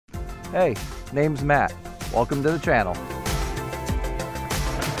Hey, name's Matt. Welcome to the channel.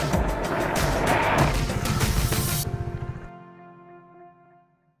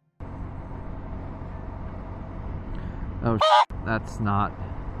 Oh, that's not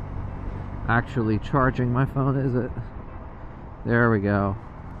actually charging my phone, is it? There we go.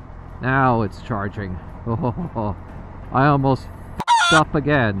 Now it's charging. Oh, I almost f***ed up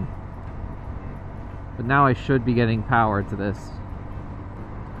again. But now I should be getting power to this.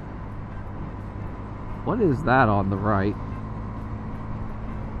 What is that on the right?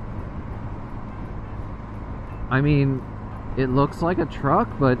 I mean, it looks like a truck,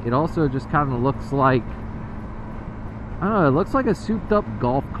 but it also just kind of looks like, I don't know, it looks like a souped up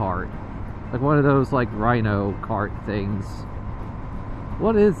golf cart. Like one of those like rhino cart things.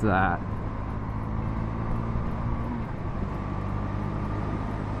 What is that?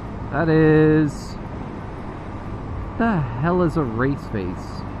 That is... what the hell is a race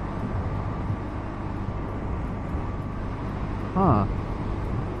face? Huh.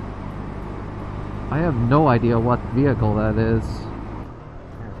 I have no idea what vehicle that is.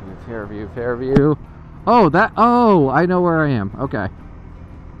 Fairview, Fairview. Oh, that... oh, I know where I am. Okay.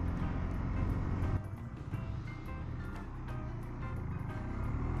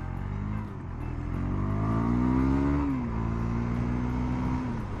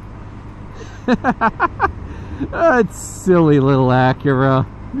 That silly little Acura.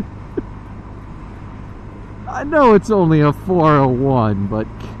 I know it's only a 401, but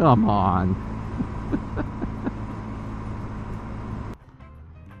come on.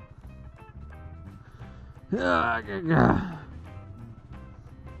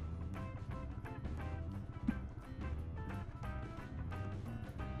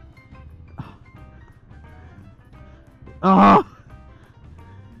 Oh!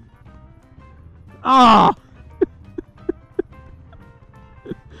 Oh!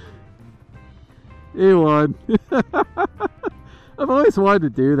 He won. I've always wanted to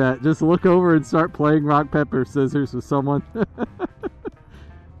do that. Just look over and start playing rock, paper, scissors with someone.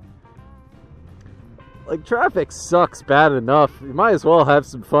 Like, traffic sucks bad enough. You might as well have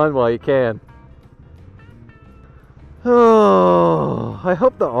some fun while you can. Oh, I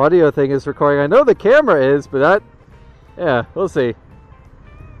hope the audio thing is recording. I know the camera is, but that... yeah, we'll see.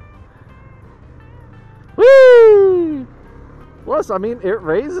 Whee! Plus, I mean, it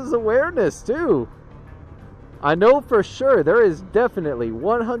raises awareness, too. I know for sure there is definitely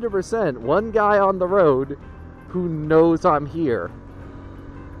 100% one guy on the road who knows I'm here.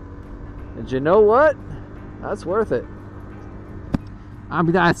 And you know what? That's worth it. I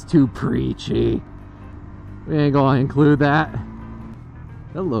mean, that's too preachy. We ain't gonna include that.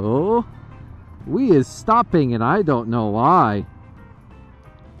 Hello? We is stopping and I don't know why.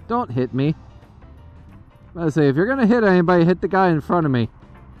 Don't hit me. I say, if you're gonna hit anybody, hit the guy in front of me.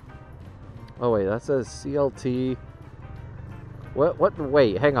 Oh wait, that says CLT. What,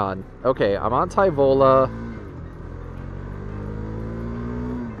 wait, hang on. Okay, I'm on Tyvola.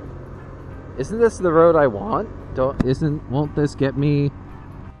 Isn't this the road I want? Won't this get me?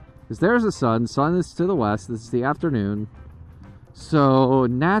 Because there's the sun. Sun is to the west. This is the afternoon. So,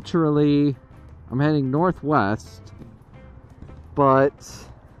 naturally, I'm heading northwest. But...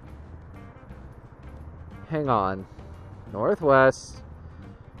 hang on. Northwest.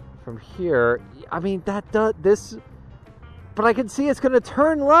 From here. I mean, that does... this... but I can see it's going to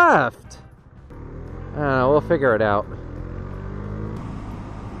turn left. I don't know. We'll figure it out.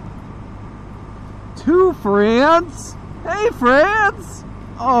 To France? Hey, France!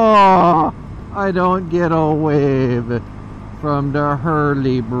 Oh, I don't get a wave from the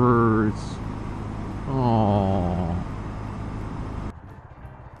Harley Brewers. Oh.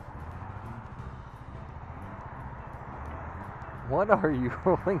 What are you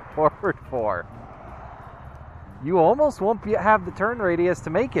rolling forward for? You almost won't have the turn radius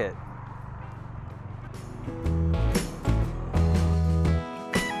to make it.